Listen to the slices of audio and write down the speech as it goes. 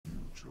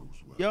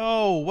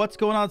Yo, what's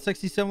going on,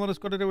 67? Let us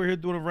go today. We're here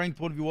doing a ranked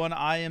 1v1.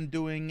 I am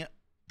doing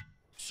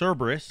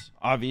Cerberus.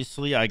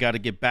 Obviously, I got to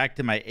get back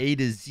to my A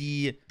to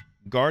Z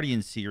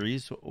Guardian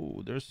series.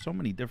 Oh, there's so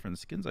many different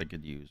skins I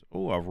could use.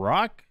 Oh, a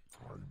rock?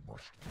 I'm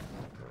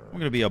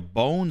going to be a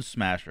bone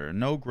smasher.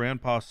 No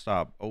grandpa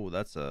stop. Oh,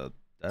 that's a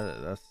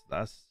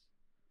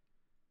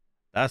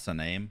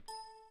name.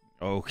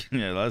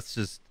 Okay,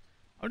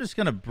 I'm just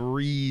going to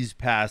breeze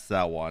past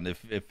that one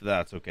if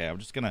that's okay. I'm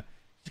just going to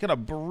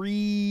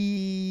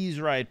breeze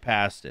right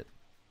past it.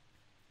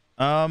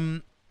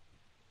 I'm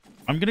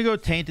gonna go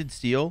Tainted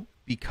Steel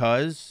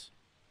because,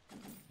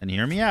 and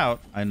hear me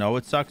out, I know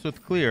it sucks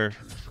with clear,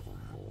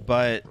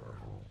 but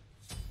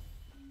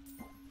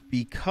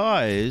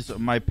because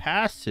my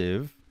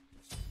passive,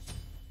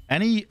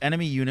 any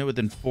enemy unit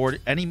within 40,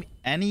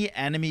 any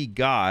enemy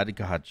god,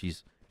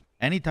 jeez,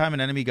 anytime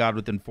an enemy god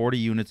within 40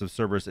 units of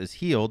Cerberus is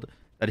healed,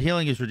 that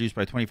healing is reduced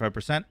by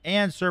 25%,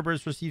 and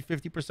Cerberus receives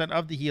 50%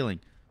 of the healing.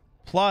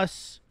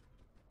 Plus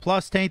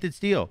Tainted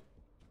Steel.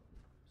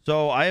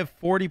 So I have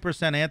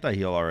 40%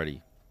 anti-heal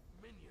already.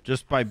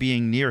 Just by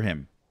being near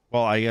him.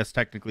 Well, I guess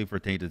technically for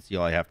Tainted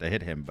Steel I have to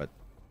hit him, but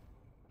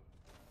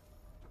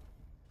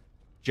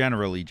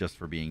generally just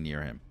for being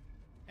near him.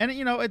 And,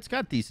 you know, it's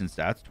got decent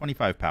stats.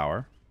 25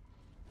 power.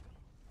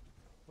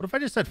 What if I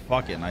just said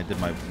fuck it and I did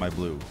my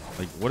blue?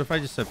 Like, what if I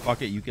just said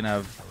fuck it, you can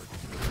have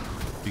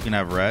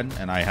red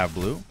and I have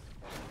blue?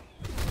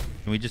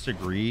 Can we just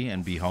agree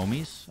and be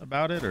homies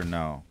about it or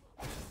no?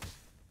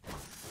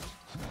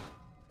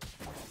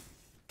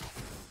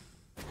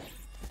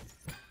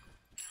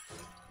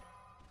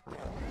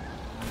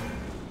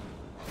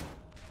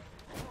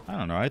 I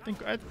don't know. I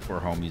think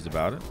we're homies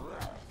about it.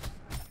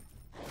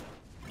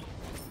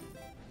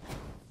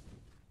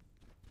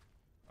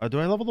 Do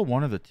I level the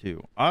 1 or the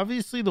 2?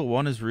 Obviously, the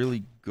 1 is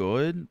really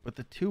good, but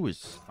the 2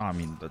 is... I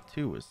mean, the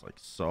 2 is, like,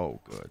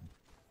 so good.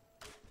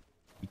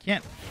 He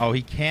can't... Oh,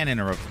 he can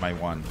interrupt my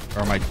 1.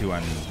 Or my 2, I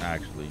mean,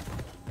 actually.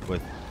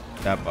 With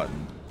that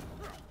button.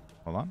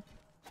 Hold on.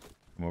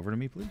 Come over to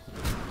me, please.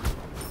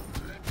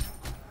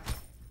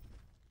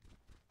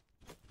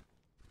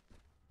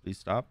 Please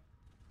stop.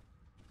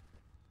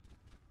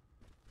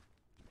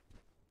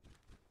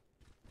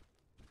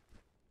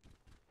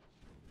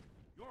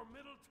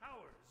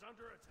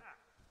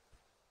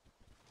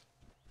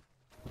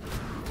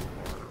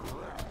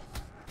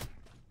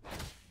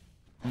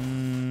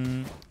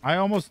 I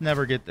almost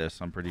never get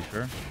this, I'm pretty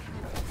sure.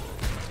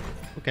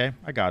 Okay,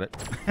 I got it.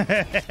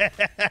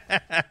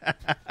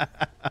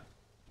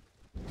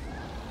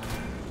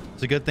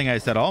 It's a good thing I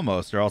said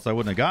almost, or else I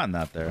wouldn't have gotten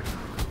that there.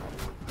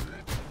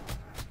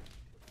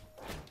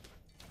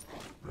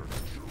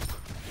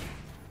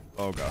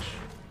 Oh, gosh.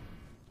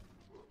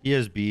 He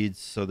has beads,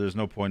 so there's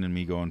no point in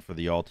me going for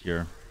the ult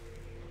here.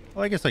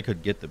 Well, I guess I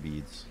could get the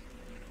beads.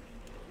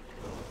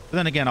 But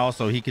then again,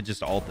 also, he could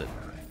just ult it.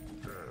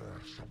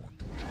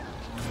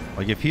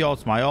 Like, if he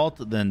ults my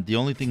ult, then the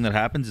only thing that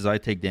happens is I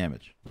take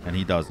damage. And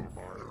he doesn't.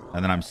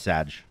 And then I'm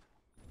Sag.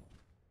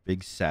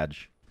 Big Sag.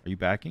 Are you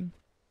backing?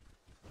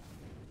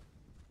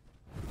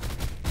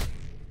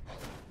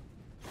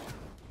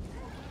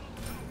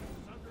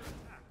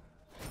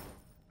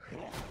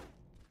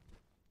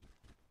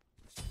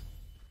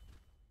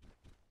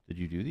 Did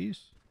you do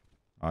these?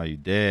 Oh, you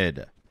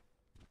did.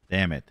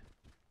 Damn it.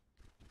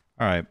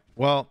 All right.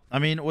 Well, I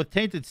mean, with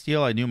Tainted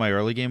Steel, I knew my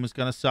early game was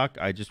going to suck.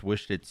 I just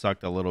wished it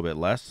sucked a little bit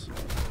less.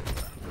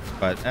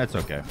 But that's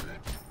okay.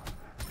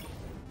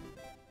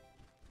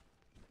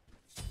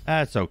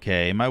 That's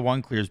okay. My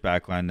 1 clears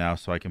backline now,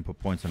 so I can put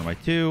points into my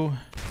 2.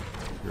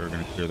 You're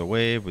going to clear the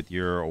wave with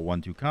your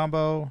 1-2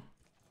 combo.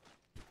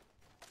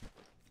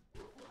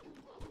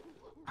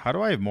 How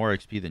do I have more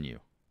XP than you?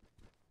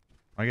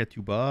 I got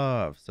 2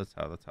 buffs. That's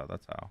how.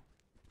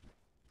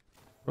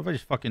 What if I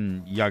just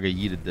fucking Yaga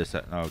yeeted this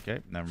at... Oh,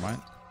 okay, never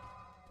mind.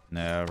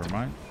 Never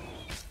mind.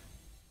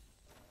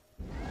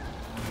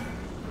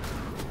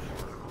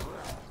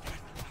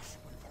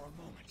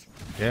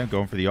 Okay, I'm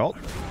going for the ult.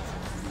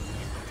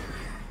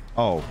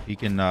 Oh, he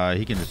can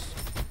just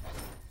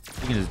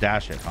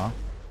dash it, huh?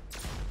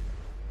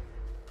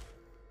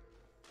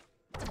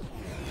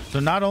 So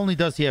not only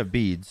does he have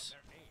beads,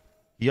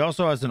 he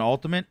also has an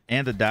ultimate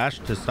and a dash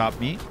to stop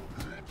me.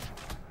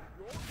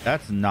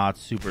 That's not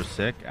super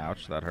sick.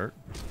 Ouch, that hurt.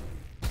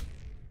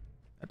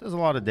 That does a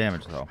lot of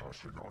damage, though.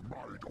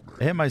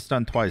 I hit my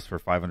stun twice for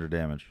 500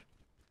 damage.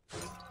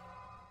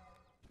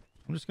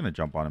 I'm just going to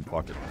jump on and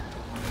pluck it.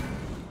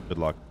 Good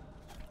luck.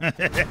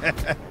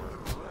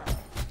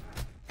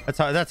 That's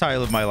how I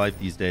live my life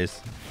these days.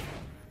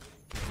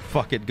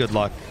 Fuck it, good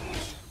luck.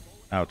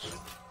 Ouch.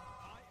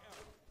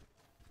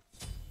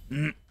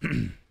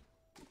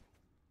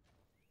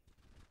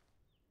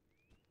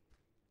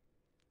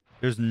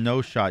 There's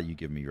no shot you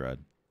give me red.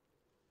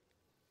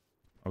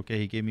 Okay,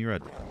 he gave me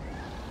red.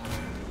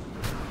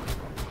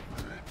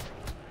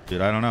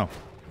 Dude, I don't know.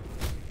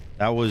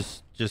 That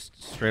was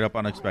just straight up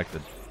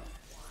unexpected.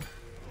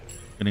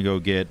 Gonna go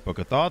get Book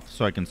of Thoth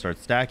so I can start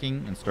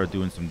stacking and start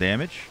doing some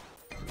damage.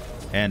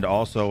 And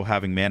also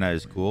having mana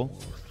is cool.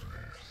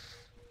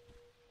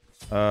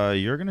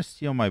 You're gonna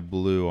steal my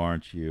blue,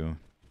 aren't you?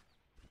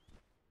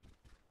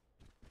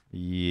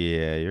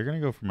 Yeah, you're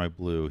gonna go for my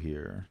blue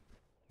here.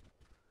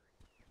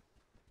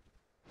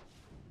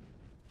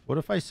 What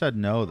if I said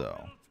no,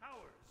 though?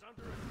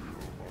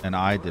 And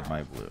I did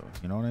my blue.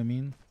 You know what I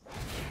mean?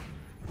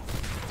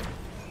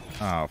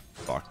 Oh,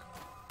 fuck.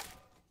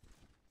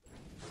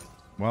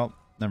 Well,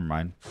 never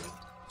mind.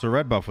 So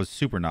red buff was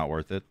super not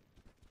worth it.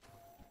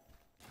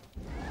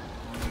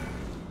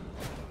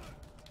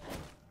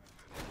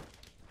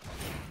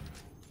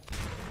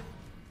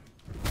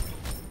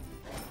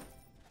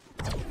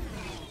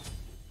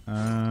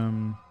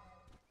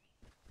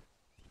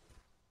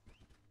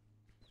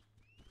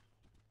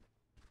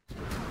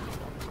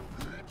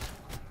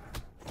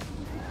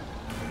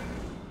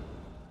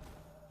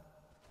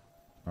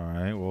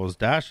 Alright, well his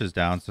dash is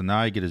down, so now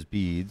I get his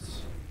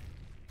beads.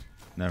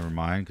 Never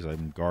mind, because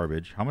I'm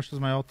garbage. How much does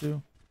my ult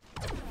do?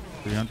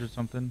 300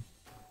 something?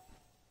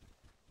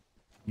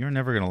 You're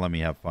never going to let me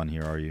have fun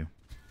here, are you?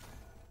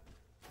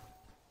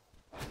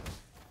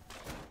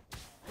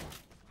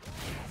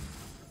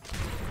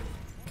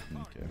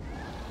 Okay.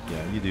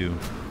 Yeah, you do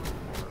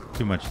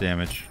too much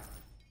damage.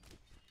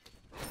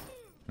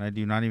 And I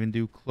do not even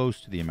do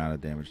close to the amount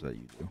of damage that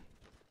you do.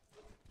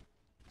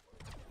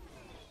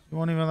 You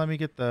won't even let me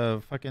get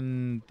the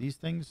fucking these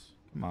things?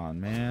 Come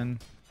on, man.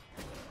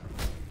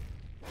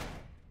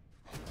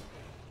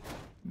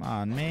 Come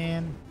on,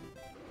 man.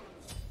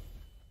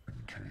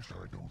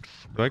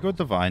 Do I go with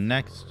Divine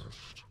next?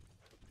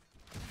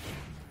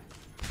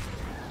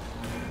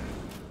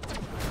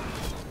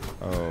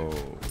 Oh,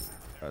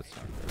 that's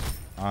not good.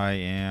 I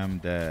am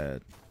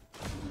dead.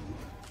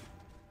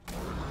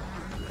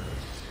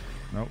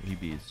 Nope, he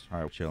beats.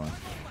 Alright, we're chilling.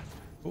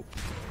 Oh.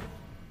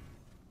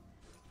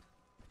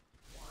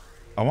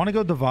 I want to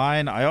go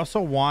Divine. I also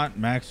want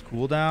max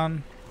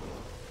cooldown.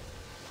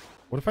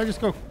 What if I just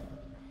go...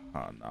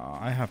 Oh, no.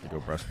 I have to go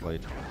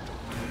Breastplate.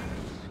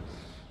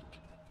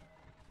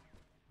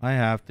 I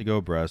have to go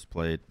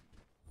Breastplate.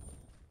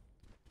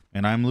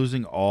 And I'm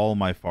losing all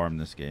my farm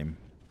this game.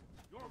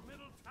 Your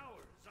middle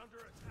tower is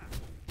under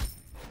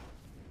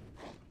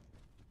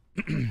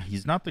attack.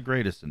 He's not the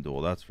greatest in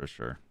Duel, that's for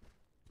sure.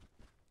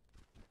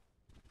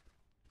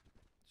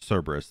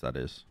 Cerberus, that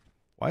is.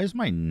 Why is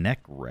my neck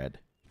red?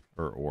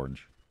 Or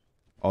orange?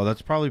 Oh,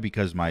 that's probably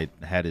because my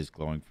head is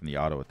glowing from the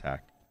auto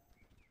attack.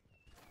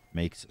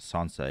 Makes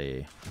sense.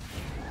 Yeah,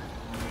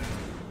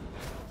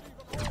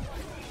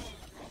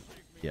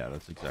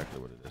 that's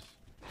exactly what it is.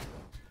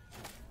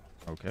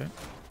 Okay.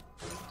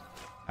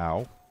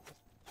 Ow.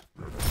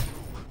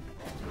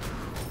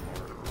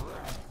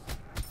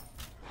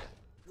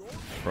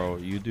 Bro,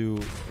 you do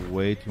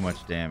way too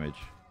much damage.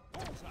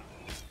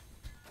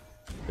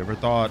 You ever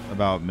thought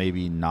about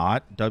maybe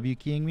not W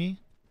keying me?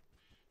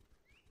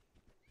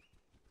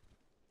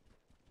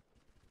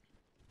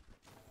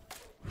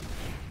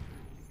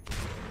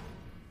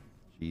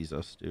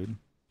 Jesus, dude.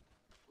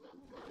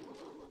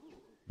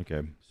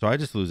 Okay, so I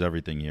just lose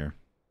everything here.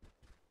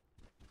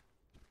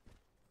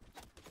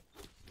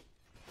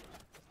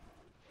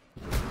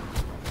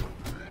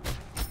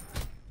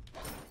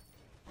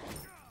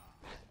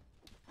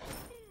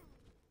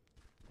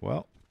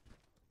 Well,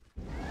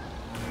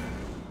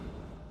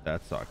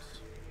 that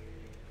sucks.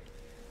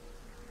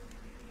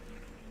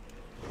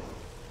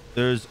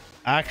 There's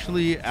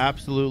actually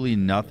absolutely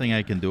nothing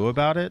I can do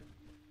about it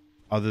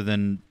other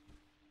than,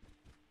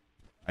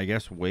 I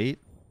guess, wait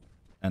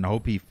and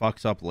hope he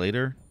fucks up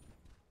later.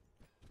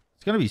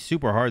 It's going to be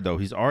super hard, though.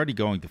 He's already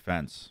going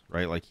defense,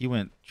 right? Like, he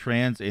went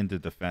trans into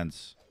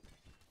defense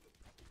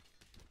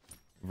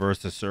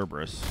versus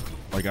Cerberus.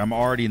 Like, I'm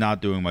already not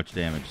doing much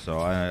damage, so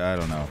I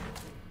don't know.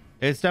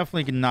 It's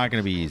definitely not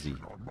going to be easy.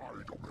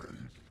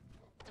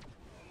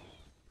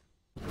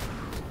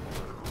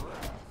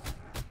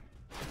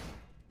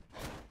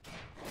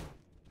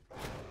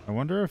 I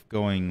wonder if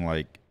going,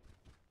 like...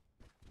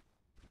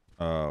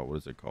 what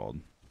is it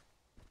called?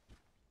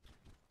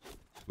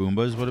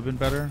 Boombas would have been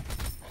better.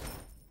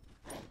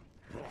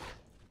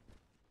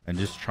 And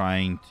just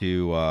trying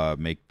to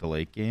make the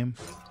late game.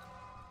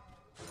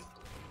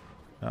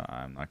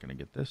 I'm not going to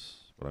get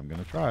this, but I'm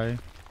going to try.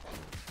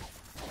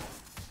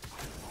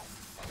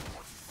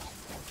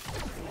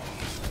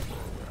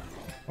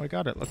 Oh, I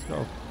got it. Let's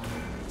go.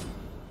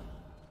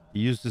 He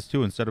used his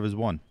 2 instead of his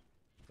 1.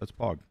 That's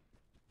Pog.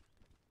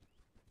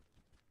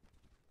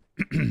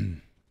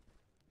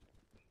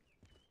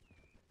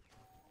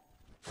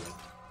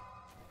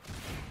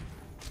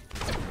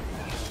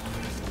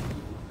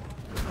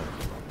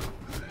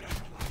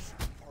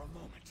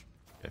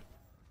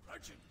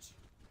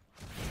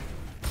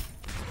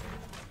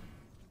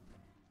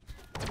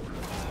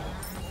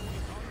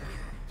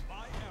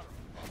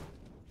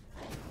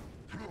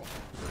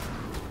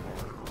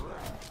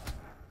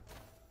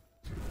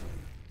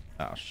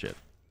 Oh, shit.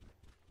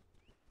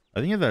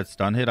 I think if that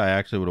stun hit, I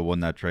actually would have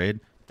won that trade.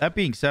 That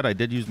being said, I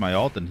did use my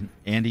ult, and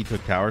Andy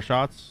took tower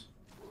shots.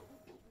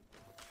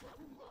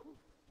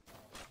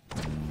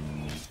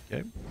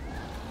 Okay.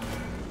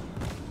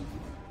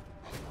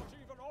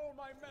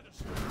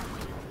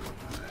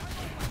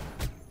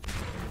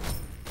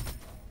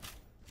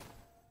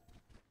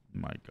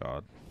 my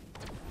god.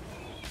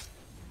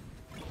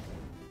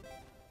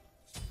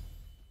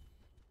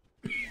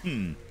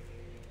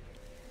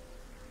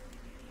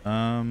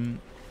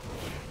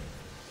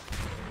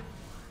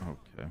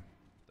 Okay.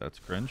 That's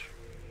cringe.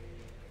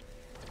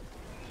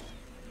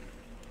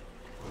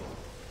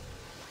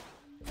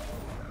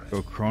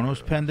 Go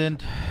Chronos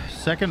Pendant.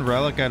 Second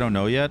relic, I don't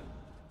know yet.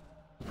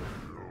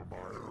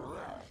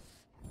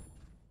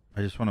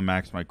 I just want to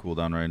max my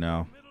cooldown right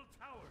now. Middle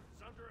tower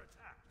is under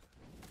attack.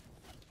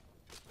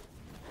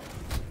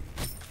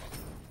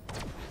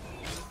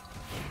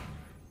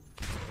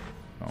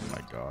 Oh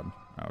my god.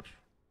 Ouch.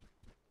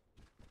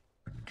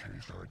 In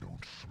case I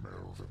don't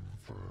smell them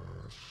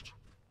first.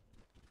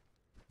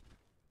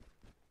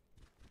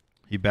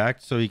 He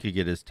backed so he could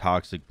get his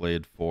Toxic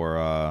Blade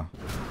for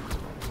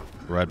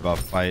red buff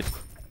fight.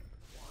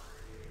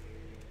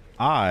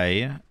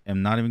 I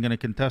am not even going to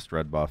contest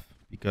red buff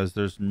because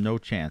there's no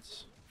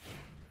chance.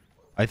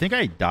 I think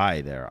I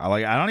die there.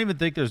 I don't even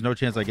think there's no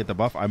chance I get the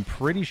buff. I'm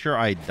pretty sure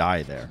I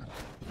die there.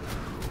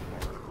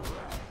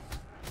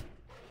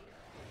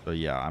 So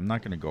yeah, I'm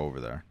not going to go over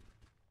there.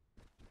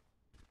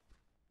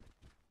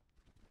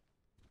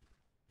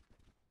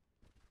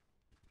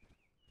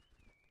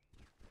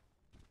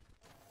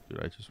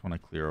 Dude, I just want to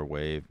clear a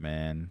wave,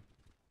 man.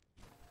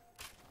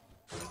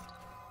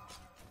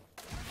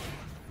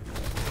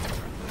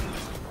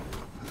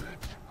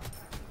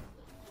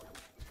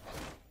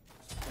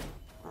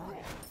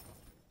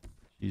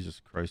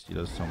 Jesus Christ, he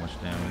does so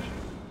much damage.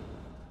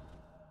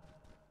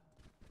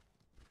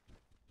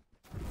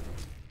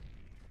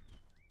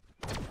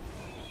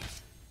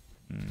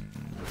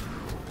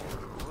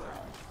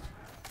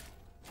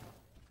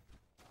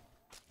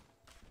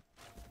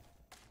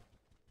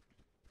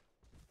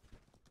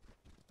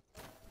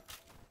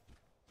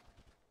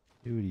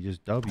 Dude, he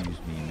just W's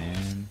me,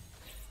 man.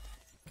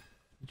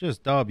 He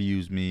just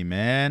W's me,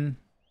 man.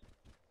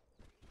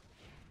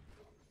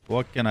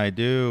 What can I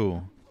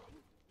do?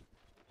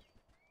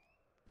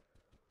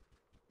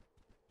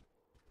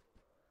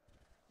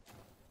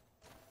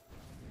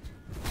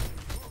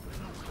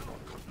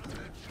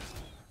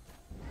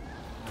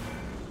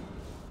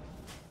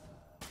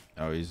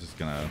 Oh, he's just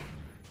gonna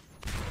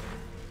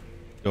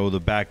go the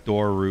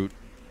backdoor route.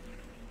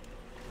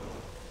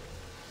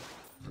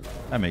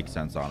 That makes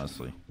sense,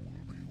 honestly.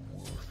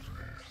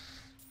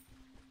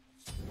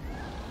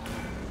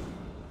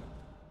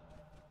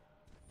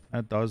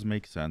 That does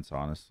make sense,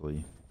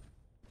 honestly.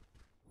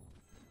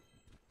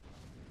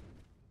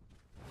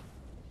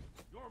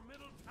 Your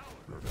middle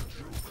tower.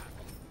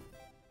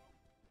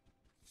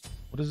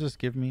 What does this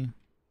give me?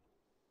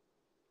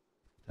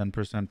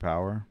 10%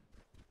 power.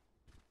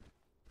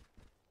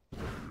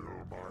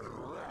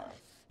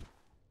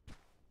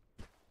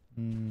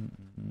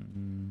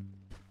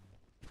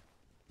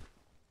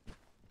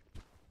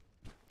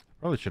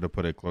 Probably should have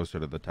put it closer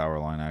to the tower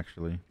line,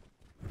 actually.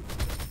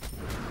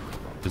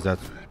 Because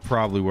that's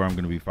probably where I'm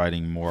going to be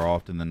fighting more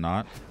often than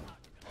not.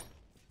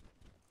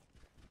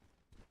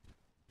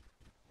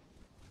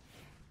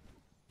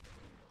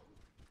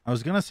 I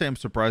was going to say I'm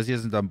surprised he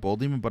hasn't done Bull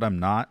Demon, but I'm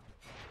not.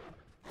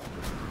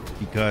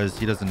 Because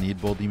he doesn't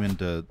need Bull Demon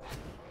to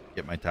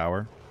get my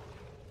tower.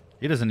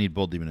 He doesn't need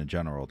Bull Demon in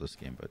general this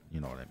game, but you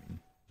know what I mean.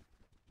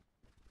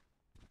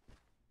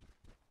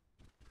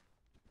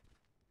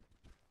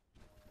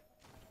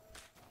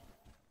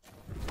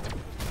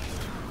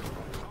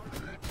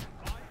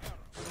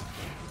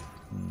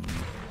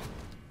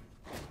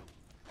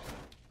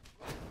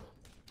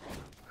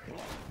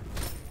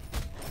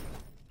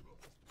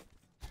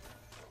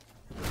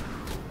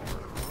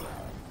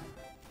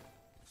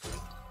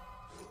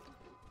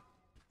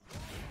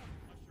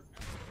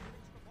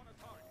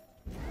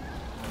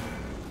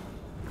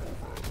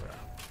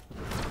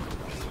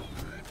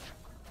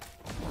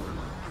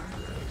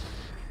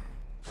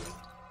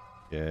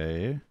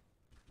 Okay.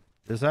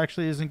 This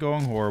actually isn't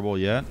going horrible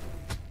yet.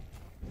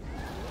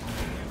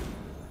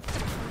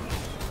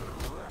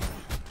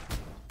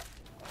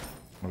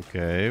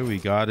 Okay, we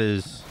got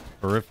his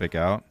horrific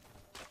out.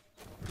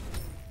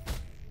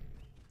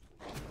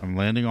 I'm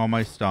landing all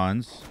my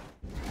stuns.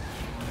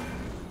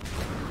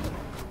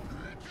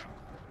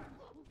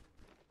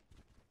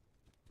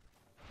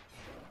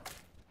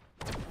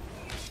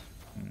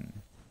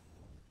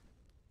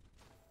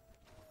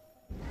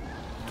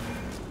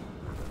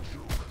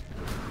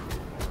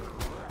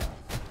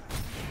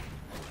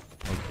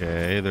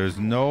 Okay, there's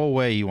no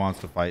way he wants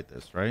to fight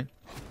this, right?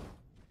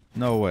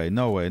 No way,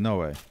 no way, no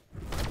way.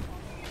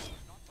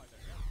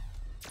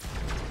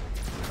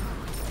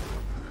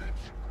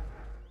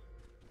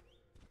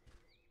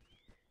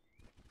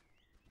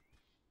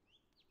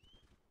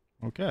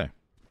 Okay.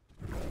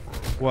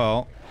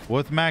 Well,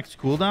 with max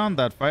cooldown,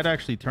 that fight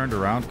actually turned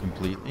around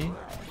completely.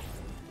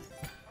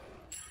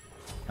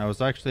 I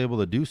was actually able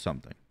to do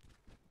something,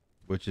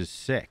 which is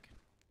sick.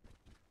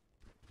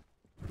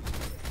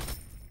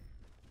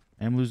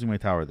 I'm losing my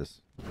tower this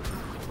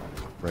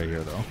right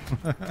here, though.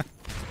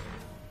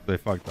 They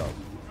fucked up.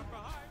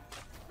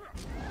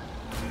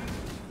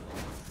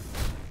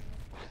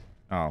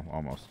 Oh,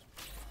 almost.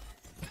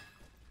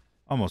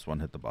 Almost one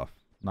hit the buff.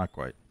 Not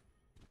quite.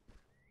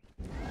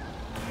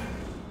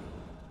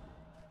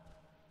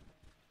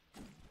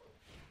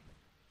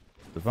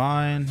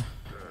 Divine.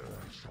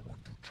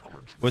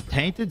 With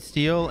Tainted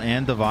Steel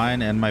and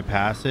Divine and my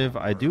passive,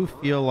 I do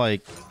feel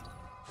like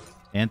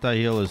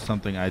anti-heal is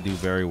something I do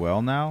very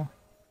well now.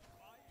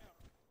 I'm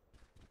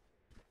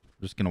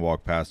just going to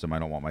walk past him. I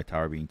don't want my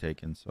tower being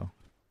taken, so.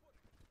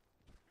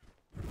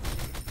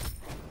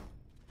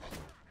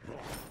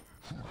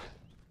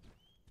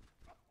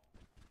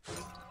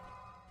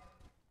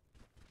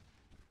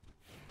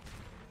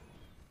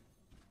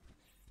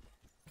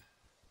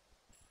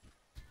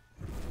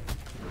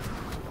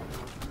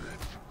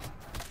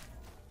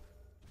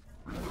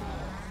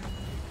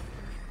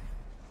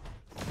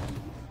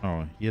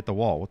 Oh, he hit the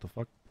wall. What the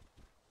fuck?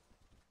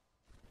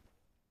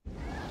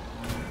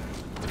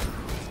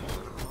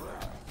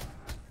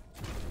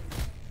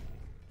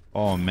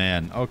 Oh,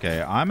 man.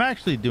 Okay, I'm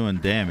actually doing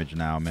damage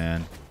now,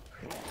 man.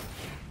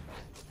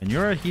 And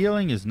your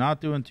healing is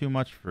not doing too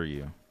much for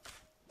you.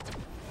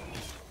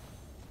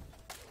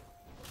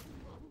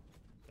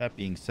 That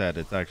being said,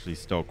 it's actually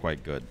still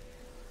quite good.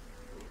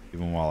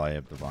 Even while I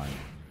have Divine.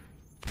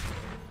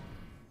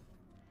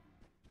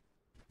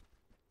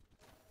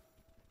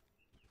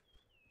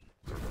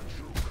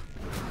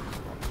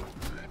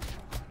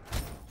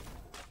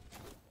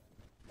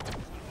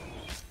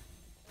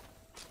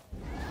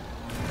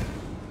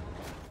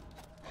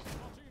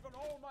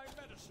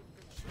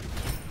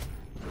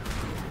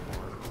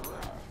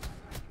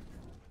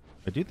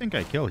 I do think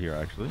I kill here,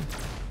 actually.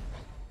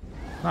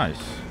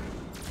 Nice.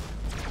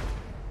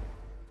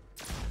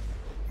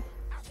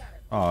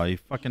 Oh, he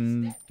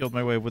fucking killed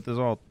my wave with his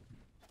ult.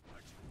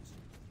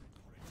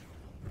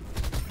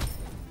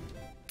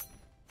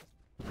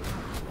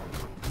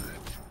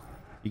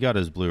 He got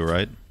his blue,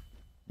 right?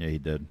 Yeah, he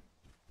did.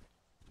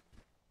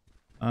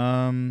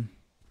 I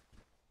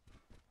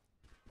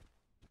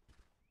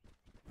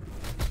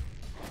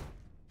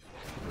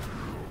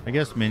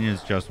guess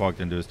minions just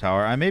walked into his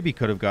tower. I maybe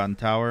could have gotten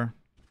tower.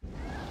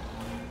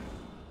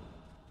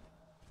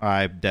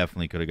 I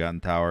definitely could have gotten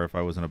tower if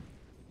I wasn't a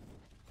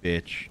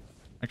bitch.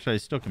 Actually, I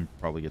still can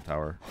probably get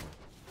tower.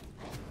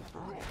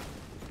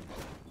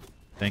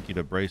 Thank you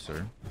to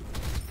Bracer.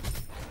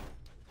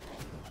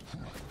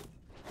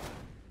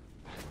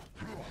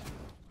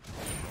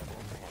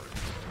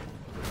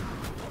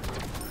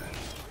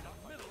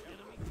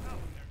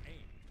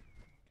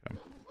 Okay.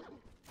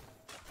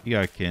 He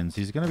got Kins.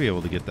 He's going to be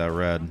able to get that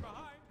red.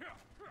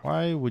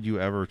 Why would you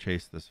ever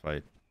chase this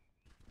fight?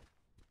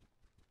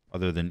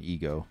 Other than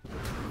ego.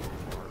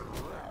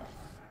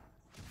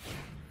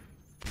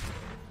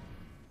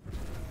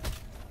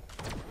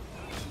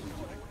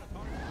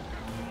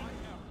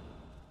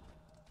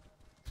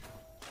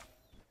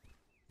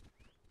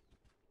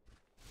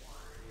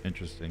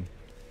 Interesting.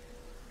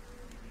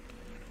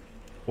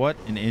 What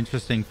an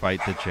interesting fight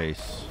to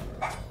chase.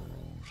 I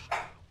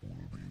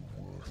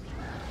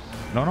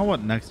don't know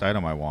what next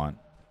item I want.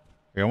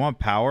 I want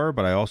power,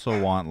 but I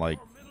also want, like...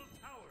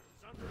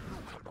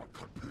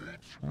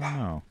 I don't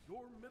know.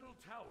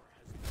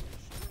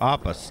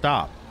 Appa,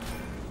 stop.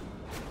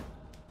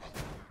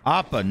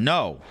 Appa,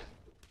 no.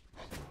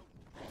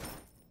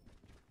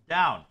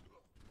 Down.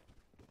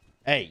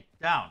 Hey,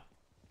 down.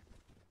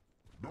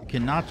 You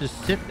cannot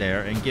just sit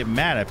there and get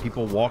mad at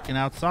people walking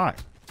outside.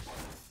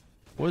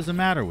 What is the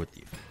matter with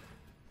you?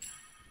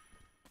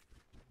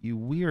 You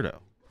weirdo.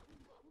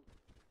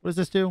 What does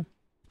this do?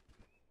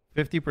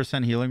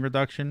 50% healing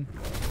reduction.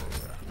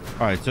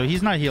 Alright, so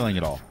he's not healing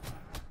at all.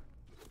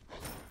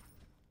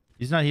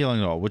 He's not healing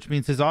at all, which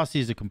means his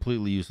Aussie is a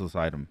completely useless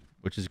item,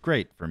 which is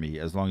great for me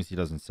as long as he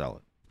doesn't sell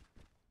it.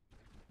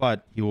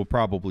 But he will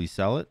probably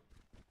sell it.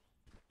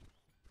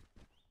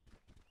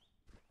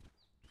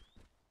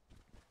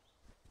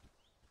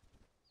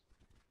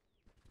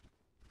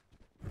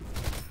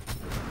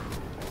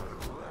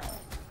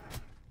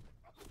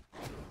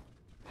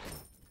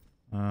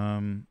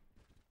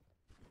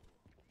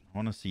 I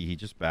want to see. He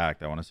just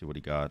backed. I want to see what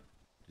he got.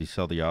 Did he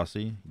sell the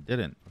Aussie? He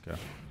didn't.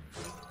 Okay.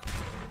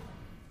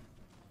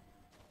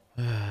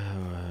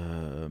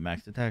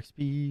 Max attack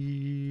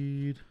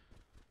speed.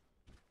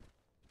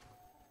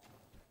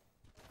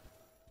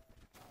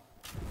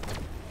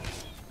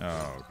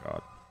 Oh,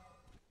 God.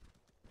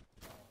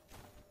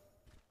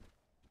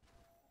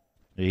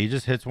 Yeah, he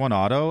just hits one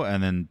auto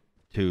and then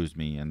twos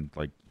me and,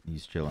 like,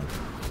 he's chilling.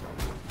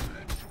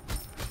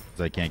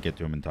 Because I can't get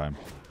to him in time.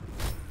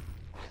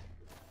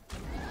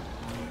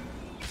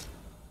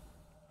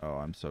 Oh,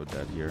 I'm so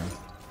dead here.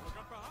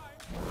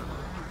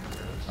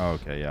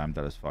 Okay, yeah, I'm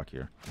dead as fuck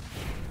here.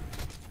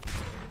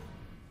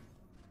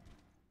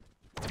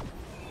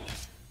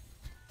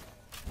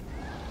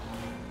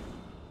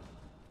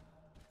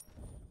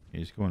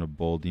 He's going to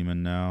Bull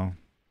Demon now.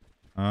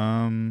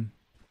 I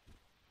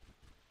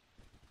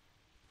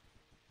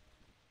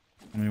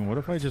mean, what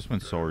if I just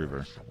went Soul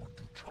Reaver?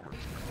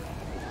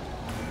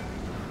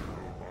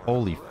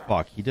 Holy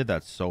fuck, he did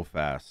that so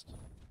fast.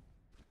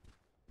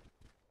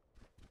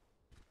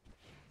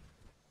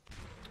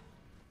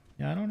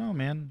 Yeah, I don't know,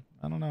 man.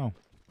 I don't know.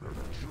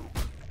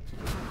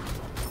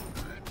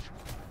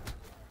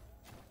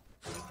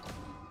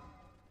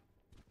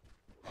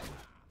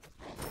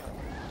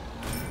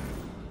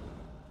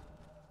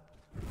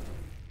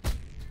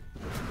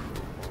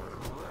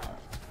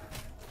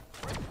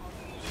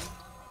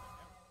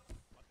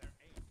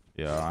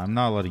 Yeah, I'm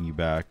not letting you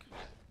back.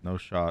 No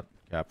shot,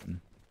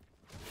 Captain.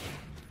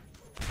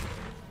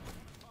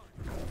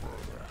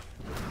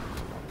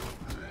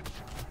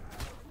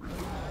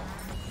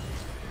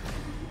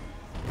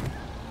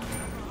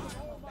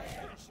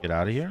 Get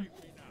out of here.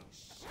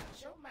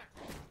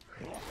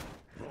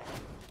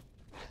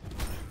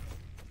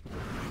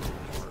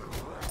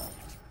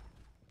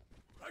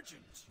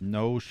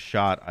 No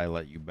shot I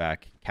let you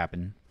back,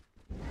 Captain.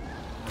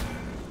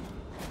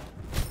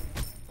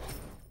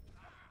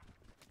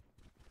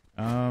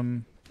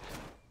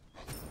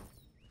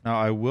 Now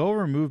I will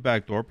remove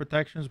backdoor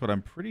protections, but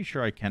I'm pretty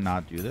sure I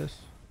cannot do this.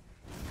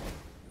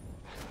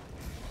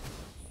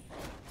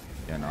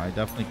 Yeah, no, I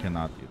definitely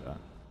cannot do that.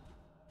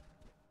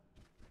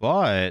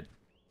 But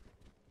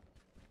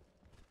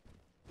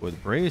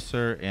with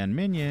Bracer and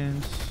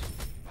minions,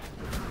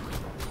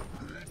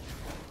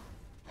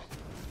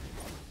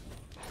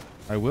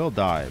 I will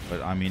die,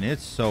 but I mean,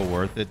 it's so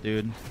worth it,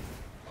 dude.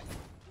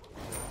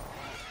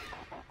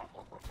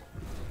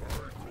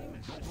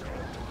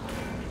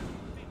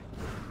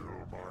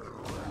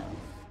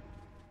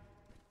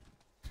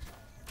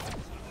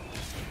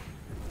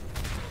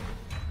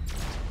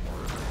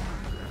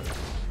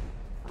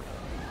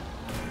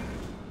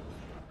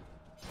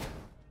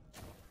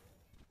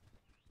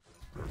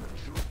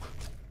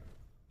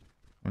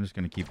 I'm just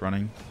going to keep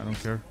running. I don't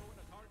care.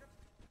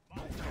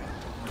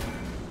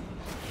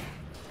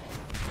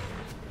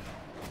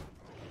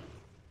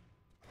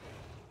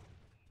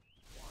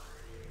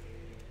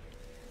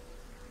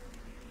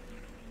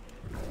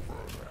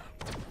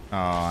 Oh,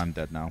 I'm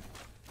dead now.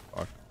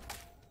 Fuck.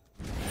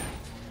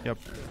 Yep.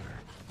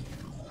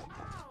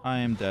 I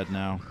am dead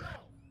now.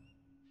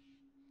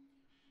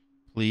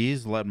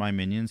 Please let my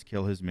minions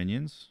kill his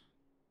minions.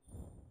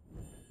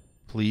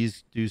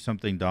 Please do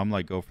something dumb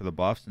like go for the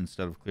buffs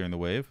instead of clearing the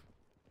wave.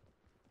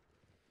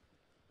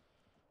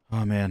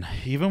 Oh, man.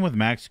 Even with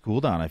max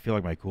cooldown, I feel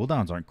like my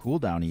cooldowns aren't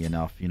cooldowny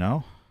enough, you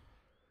know?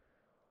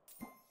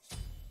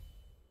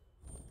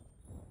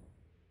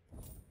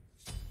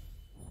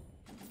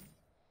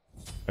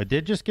 I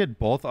did just get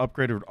both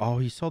upgraded. Oh,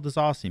 he sold his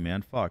Aussie,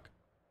 man. Fuck.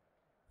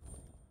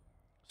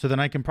 So then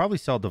I can probably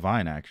sell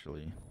Divine,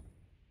 actually.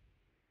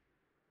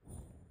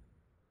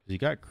 Because he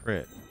got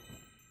crit.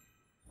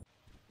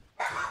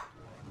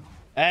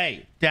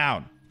 Hey,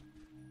 down.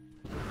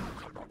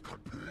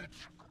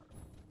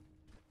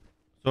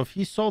 So if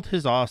he sold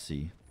his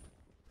Aussie,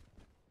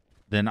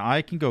 then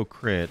I can go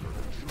crit.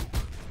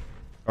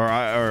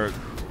 Or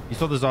he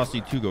sold his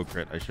Aussie to go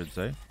crit, I should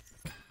say.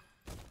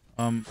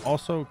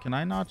 Also, can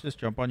I not just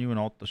jump on you and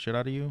ult the shit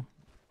out of you?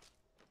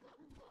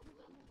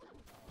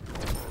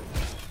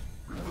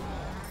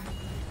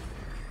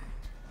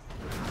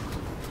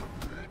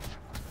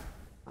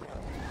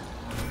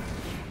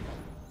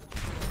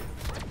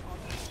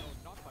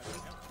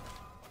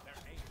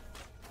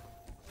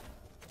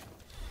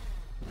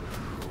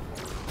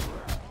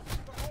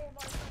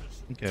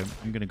 Okay,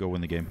 I'm gonna go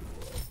win the game.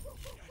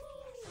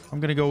 I'm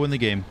gonna go win the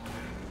game.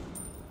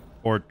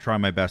 Or try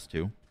my best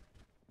to.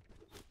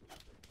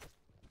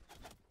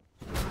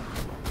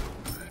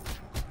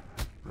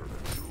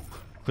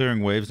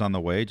 Clearing waves on the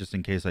way, just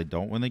in case I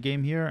don't win the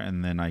game here,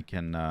 and then I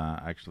can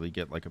actually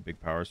get like a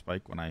big power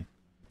spike when I,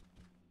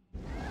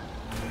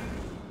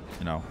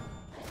 you know,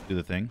 do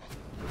the thing.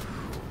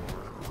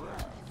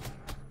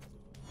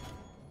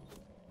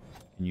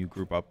 Can you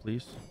group up,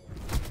 please?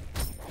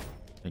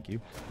 Thank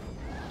you.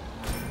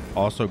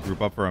 Also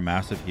group up for a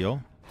massive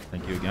heal.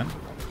 Thank you again.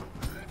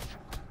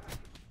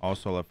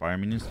 Also let fire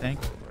minions tank.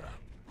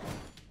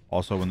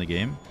 Also win the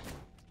game.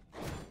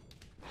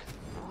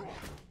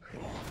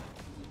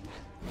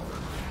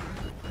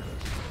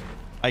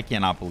 I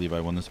cannot believe I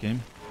won this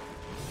game.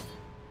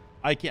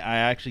 I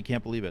actually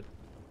can't believe it.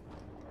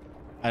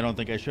 I don't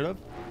think I should have.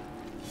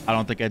 I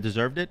don't think I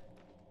deserved it.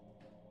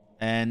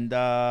 And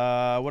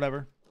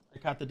whatever. I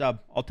caught the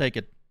dub. I'll take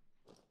it.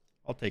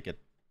 I'll take it.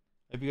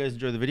 Hope you guys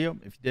enjoyed the video.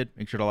 If you did,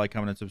 make sure to like,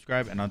 comment, and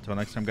subscribe. And until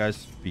next time,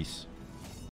 guys, peace.